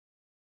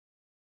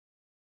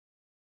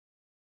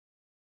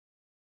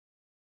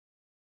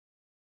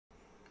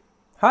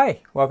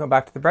Hi, welcome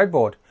back to the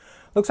breadboard.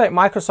 Looks like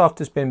Microsoft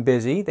has been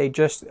busy. They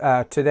just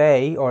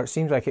today, or it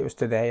seems like it was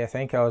today, I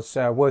think, I was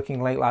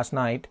working late last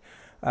night,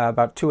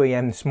 about 2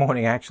 a.m. this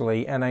morning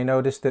actually, and I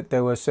noticed that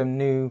there were some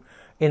new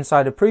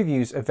insider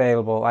previews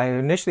available. I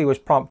initially was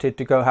prompted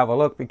to go have a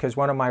look because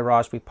one of my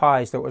Raspberry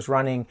Pis that was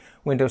running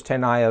Windows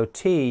 10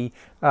 IoT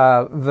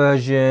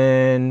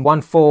version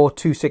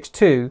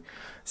 14262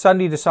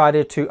 suddenly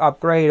decided to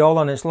upgrade all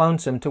on its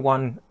lonesome to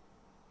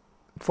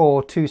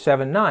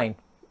 14279.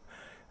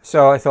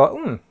 So I thought,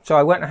 So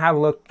I went and had a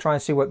look, try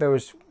and see what there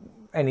was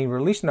any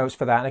release notes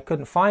for that, and I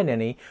couldn't find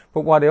any.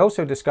 But what I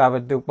also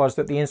discovered was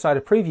that the Insider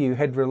Preview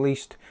had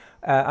released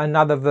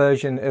another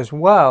version as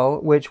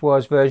well, which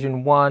was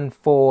version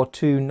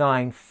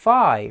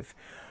 14295.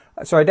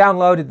 So I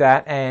downloaded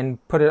that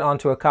and put it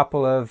onto a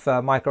couple of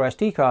micro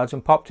SD cards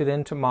and popped it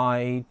into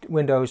my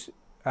Windows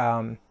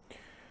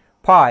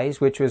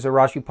Pis, which was a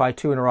Raspberry Pi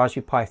 2 and a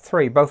Raspberry Pi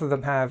 3. Both of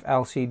them have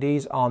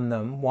LCDs on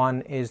them. One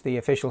is the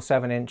official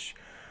 7-inch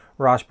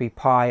Raspberry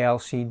Pi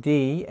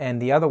LCD,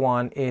 and the other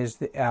one is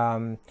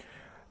an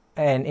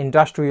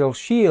Industrial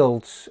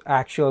Shields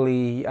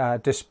actually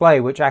display,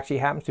 which actually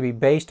happens to be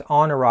based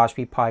on a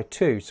Raspberry Pi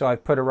 2. So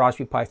I've put a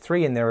Raspberry Pi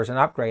 3 in there as an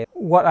upgrade.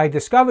 What I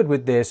discovered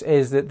with this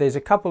is that there's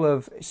a couple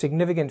of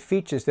significant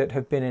features that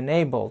have been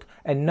enabled.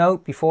 And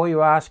note, before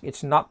you ask,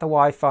 it's not the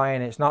Wi-Fi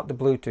and it's not the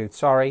Bluetooth.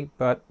 Sorry,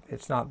 but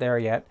it's not there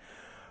yet.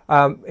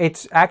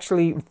 It's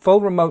actually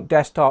full remote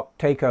desktop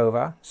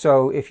takeover.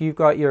 So if you've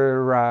got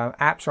your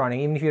apps running,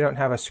 even if you don't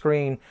have a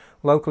screen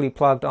locally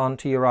plugged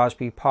onto your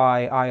Raspberry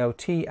Pi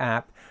IoT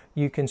app,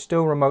 you can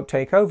still remote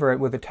take over it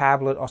with a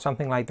tablet or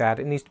something like that.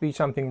 It needs to be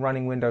something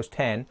running Windows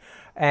 10.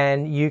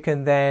 And you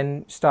can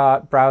then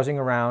start browsing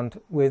around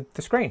with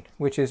the screen,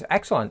 which is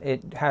excellent.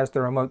 It has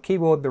the remote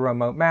keyboard, the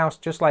remote mouse,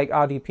 just like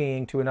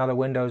RDPing to another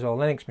Windows or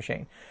Linux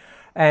machine.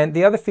 And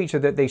the other feature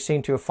that they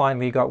seem to have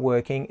finally got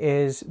working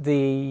is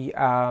the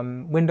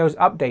Windows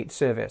Update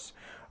service.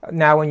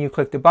 Now when you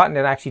click the button,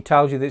 it actually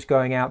tells you that it's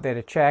going out there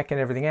to check and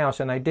everything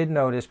else. And I did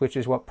notice, which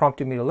is what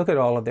prompted me to look at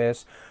all of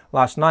this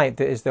last night,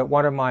 is that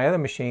one of my other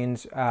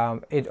machines,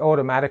 it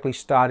automatically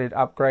started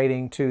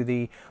upgrading to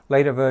the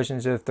later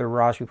versions of the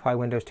Raspberry Pi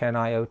Windows 10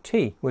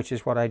 IoT, which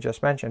is what I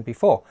just mentioned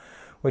before,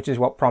 which is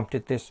what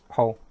prompted this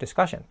whole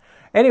discussion.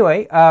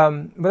 Anyway,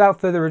 without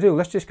further ado,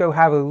 let's just go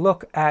have a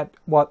look at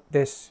what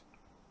this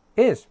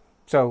is.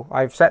 So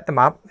I've set them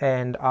up,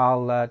 and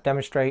I'll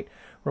demonstrate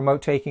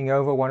remote taking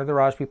over one of the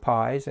Raspberry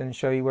Pis and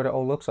show you what it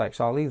all looks like.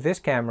 So I'll leave this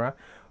camera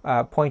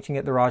pointing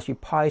at the Raspberry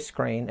Pi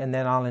screen, and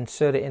then I'll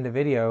insert it in the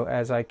video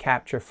as I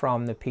capture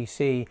from the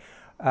PC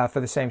for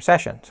the same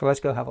session. So let's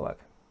go have a look.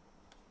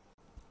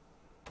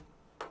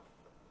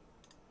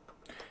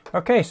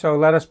 Okay, so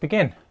let us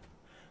begin.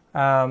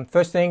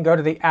 First thing, go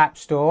to the App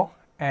Store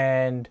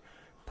and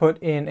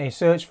put in a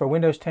search for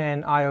Windows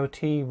 10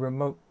 IoT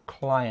Remote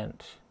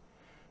Client.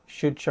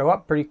 Should show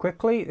up pretty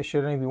quickly. There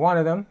should only be one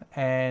of them,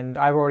 and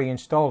I've already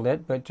installed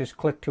it, but just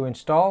click to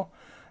install,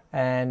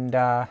 and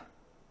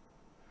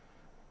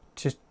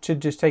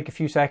should just take a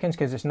few seconds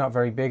because it's not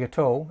very big at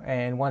all.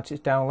 And once it's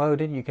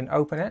downloaded, you can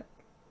open it.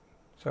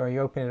 So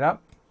you open it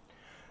up,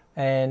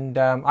 and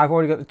I've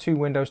already got the two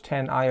Windows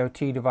 10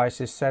 IoT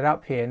devices set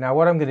up here. Now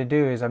what I'm going to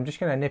do is I'm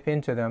just going to nip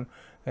into them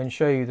and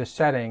show you the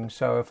settings.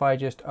 So if I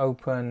just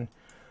open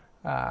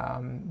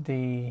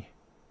the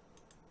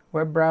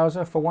web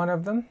browser for one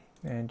of them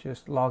and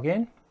just log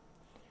in. I'm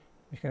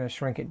just going to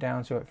shrink it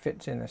down so it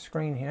fits in the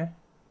screen here.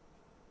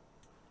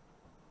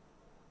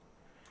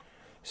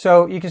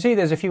 So you can see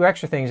there's a few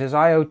extra things. There's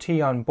IoT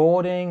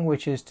Onboarding,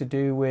 which is to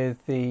do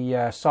with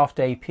the soft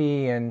AP,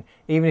 and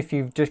even if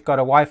you've just got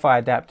a Wi-Fi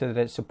adapter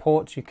that it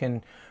supports, you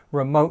can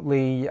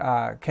remotely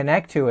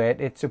connect to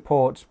it. It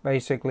supports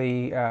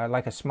basically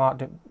like a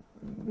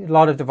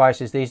lot of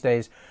devices these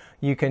days.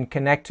 You can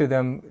connect to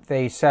them.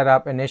 They set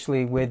up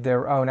initially with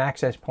their own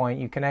access point.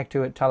 You connect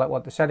to it, tell it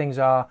what the settings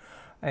are,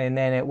 and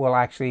then it will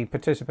actually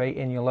participate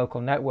in your local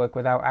network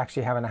without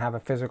actually having to have a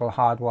physical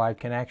hardwired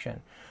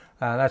connection.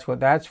 That's what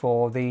that's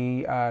for.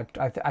 I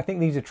think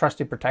these are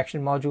trusted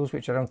protection modules,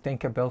 which I don't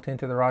think are built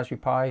into the Raspberry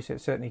Pi, so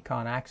it certainly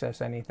can't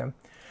access anything.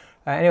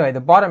 Anyway, at the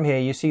bottom here,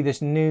 you see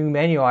this new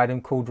menu item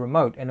called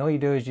Remote, and all you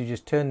do is you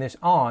just turn this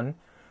on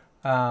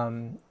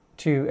to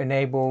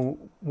enable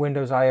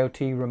Windows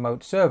IoT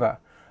Remote Server.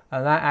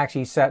 And that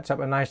actually sets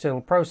up a nice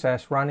little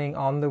process running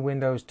on the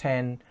Windows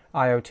 10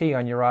 IoT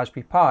on your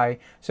Raspberry Pi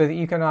so that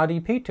you can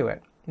RDP to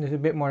it. There's a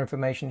bit more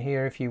information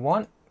here if you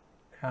want.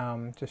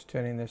 Just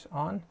turning this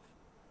on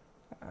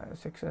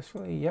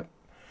successfully. Yep.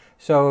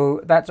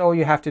 So that's all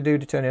you have to do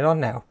to turn it on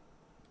now.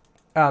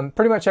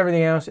 Pretty much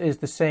everything else is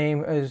the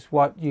same as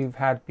what you've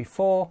had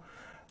before.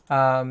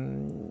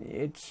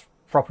 It's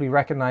properly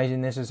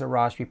recognizing this as a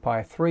Raspberry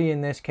Pi 3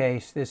 in this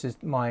case. This is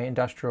my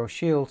Industrial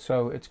Shield,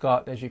 so it's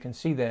got, as you can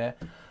see there,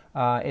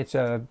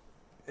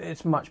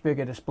 it's much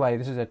bigger display.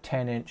 This is a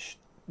 10-inch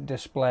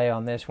display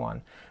on this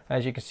one.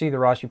 As you can see, the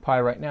Raspberry Pi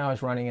right now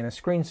is running in a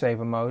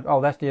screensaver mode.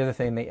 Oh, that's the other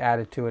thing they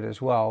added to it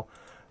as well.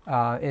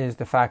 is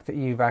the fact that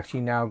you've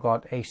actually now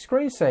got a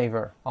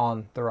screensaver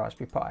on the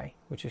Raspberry Pi,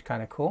 which is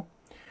kind of cool.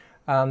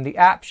 The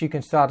apps, you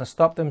can start and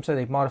stop them, so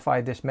they've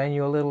modified this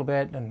menu a little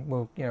bit,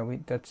 and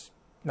that's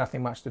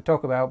nothing much to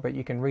talk about, but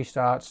you can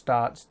restart,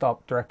 start,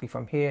 stop directly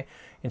from here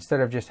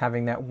instead of just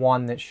having that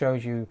one that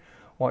shows you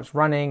what's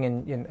running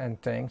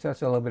and things.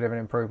 That's a little bit of an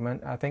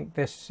improvement. I think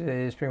this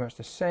is pretty much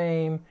the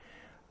same.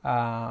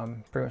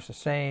 Debugging,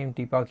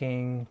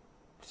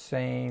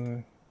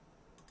 same.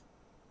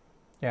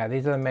 Yeah,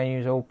 these other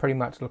menus all pretty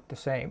much look the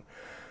same.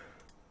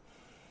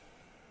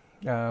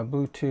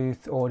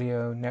 Bluetooth,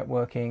 audio,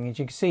 networking. As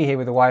you can see here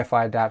with the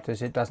Wi-Fi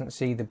adapters, it doesn't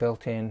see the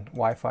built-in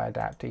Wi-Fi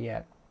adapter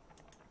yet.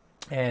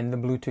 And the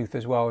Bluetooth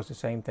as well is the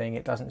same thing.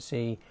 It doesn't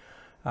see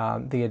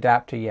the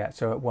adapter yet,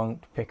 so it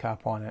won't pick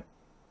up on it.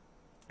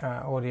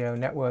 Audio,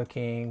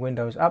 networking,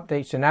 Windows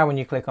Update. So now when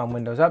you click on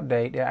Windows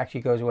Update, it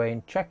actually goes away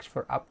and checks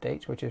for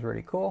updates, which is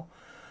really cool.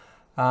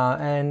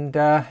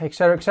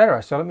 Etc.,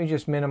 etc. So let me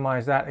just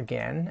minimize that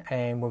again,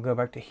 and we'll go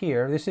back to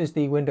here. This is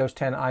the Windows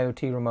 10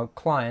 IoT remote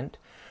client.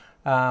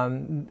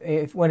 You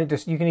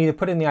can either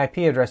put in the IP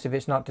address if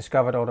it's not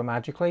discovered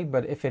automatically,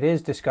 but if it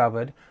is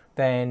discovered,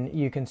 then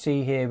you can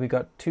see here we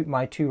got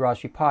my two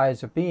Raspberry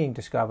Pis are being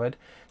discovered.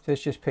 So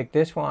let's just pick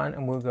this one,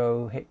 and we'll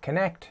go hit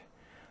connect.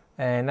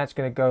 And that's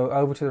going to go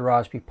over to the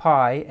Raspberry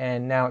Pi,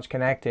 and now it's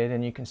connected,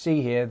 and you can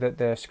see here that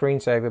the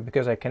screensaver,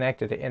 because I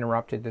connected it,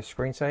 interrupted the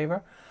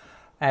screensaver.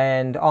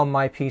 And on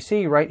my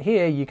PC right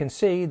here, you can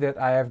see that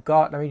I have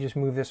got, let me just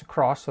move this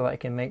across so that I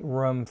can make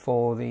room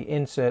for the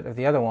insert of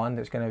the other one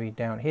that's going to be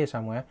down here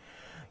somewhere.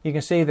 You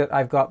can see that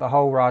I've got the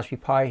whole Raspberry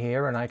Pi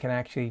here, and I can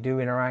actually do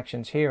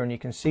interactions here, and you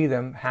can see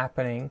them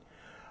happening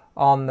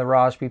on the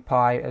Raspberry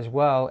Pi as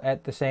well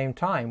at the same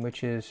time,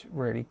 which is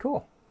really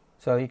cool.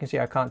 So you can see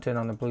I can't turn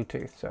on the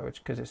Bluetooth, so it's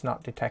because it's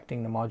not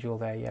detecting the module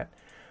there yet.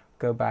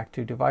 Go back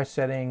to device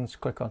settings,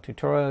 click on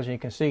tutorials, and you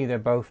can see they're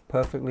both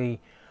perfectly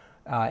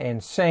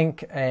in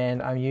sync,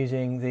 and I'm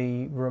using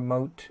the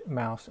remote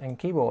mouse and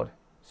keyboard.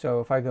 So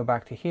if I go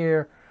back to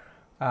here,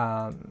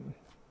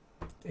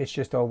 it's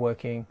just all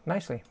working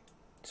nicely.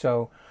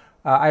 So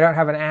I don't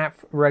have an app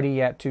ready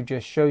yet to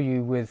just show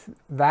you with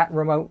that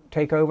remote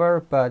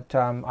takeover, but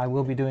I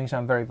will be doing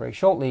some very, very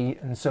shortly,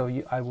 and so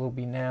I will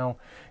be now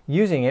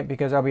using it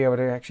because I'll be able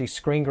to actually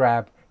screen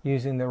grab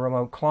using the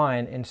remote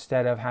client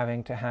instead of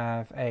having to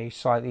have a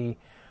slightly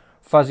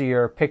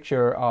fuzzier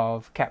picture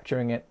of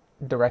capturing it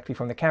directly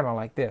from the camera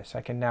like this.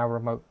 I can now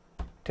remote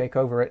take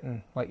over it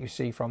and let you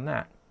see from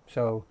that.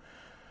 So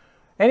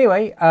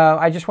anyway,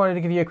 I just wanted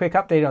to give you a quick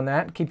update on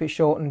that, keep it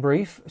short and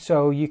brief.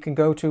 So you can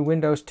go to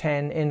Windows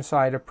 10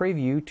 Insider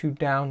Preview to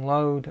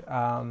download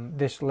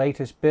this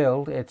latest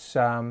build. It's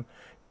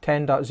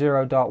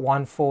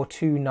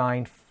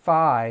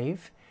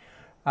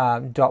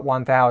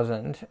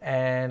 10.0.14295.1000,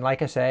 and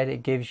like I said,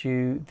 it gives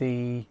you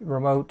the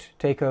remote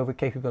takeover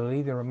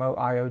capability, the remote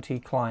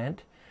IoT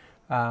client,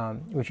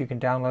 which you can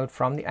download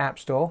from the App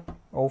Store,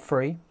 all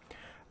free,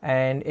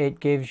 and it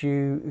gives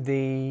you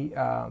the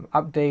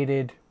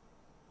updated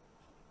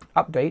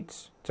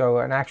updates, so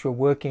an actual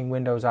working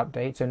Windows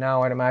update. So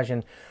now I'd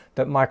imagine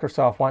that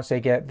Microsoft, once they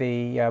get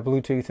the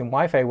Bluetooth and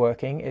Wi-Fi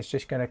working, it's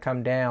just going to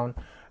come down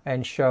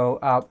and show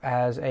up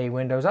as a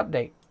Windows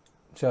update.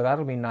 So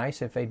that'll be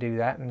nice if they do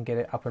that and get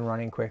it up and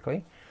running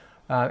quickly.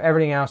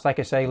 Everything else, like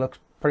I say, looks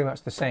pretty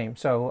much the same.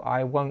 So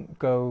I won't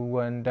go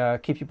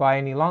and keep you by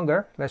any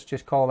longer. Let's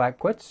just call that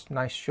quits.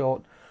 Nice,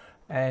 short,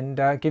 and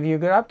give you a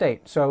good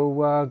update.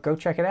 So go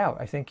check it out.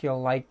 I think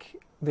you'll like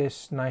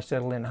this nice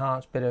little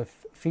enhanced bit of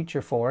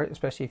feature for it,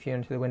 especially if you're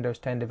into the Windows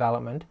 10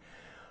 development.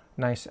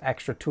 Nice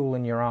extra tool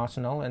in your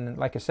arsenal. And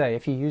like I say,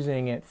 if you're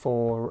using it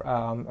for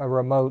a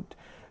remote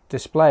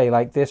display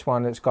like this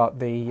one that's got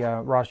the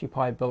Raspberry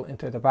Pi built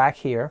into the back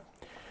here,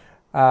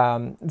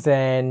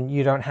 then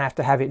you don't have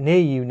to have it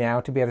near you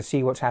now to be able to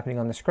see what's happening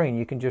on the screen.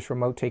 You can just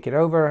remote take it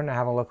over and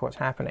have a look at what's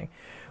happening,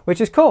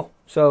 which is cool.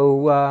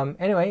 So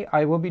anyway,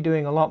 I will be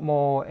doing a lot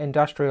more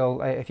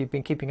industrial. If you've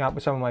been keeping up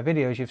with some of my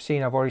videos, you've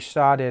seen I've already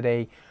started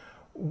a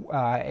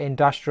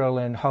industrial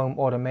and home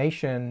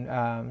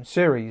automation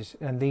series,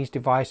 and these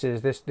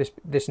devices,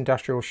 this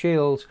industrial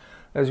shields,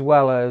 as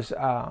well as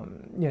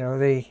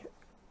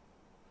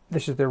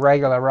this is the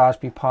regular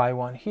Raspberry Pi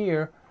one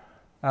here.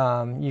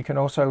 You can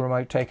also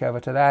remote take over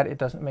to that. It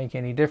doesn't make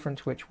any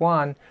difference which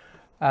one,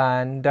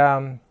 and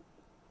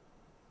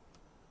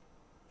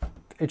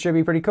it should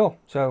be pretty cool.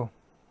 So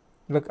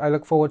I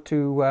look forward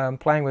to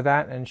playing with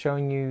that and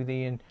showing you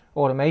the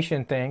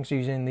automation things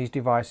using these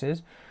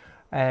devices.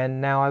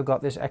 And now I've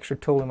got this extra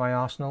tool in my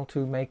arsenal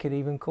to make it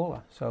even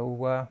cooler.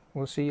 So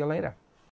we'll see you later.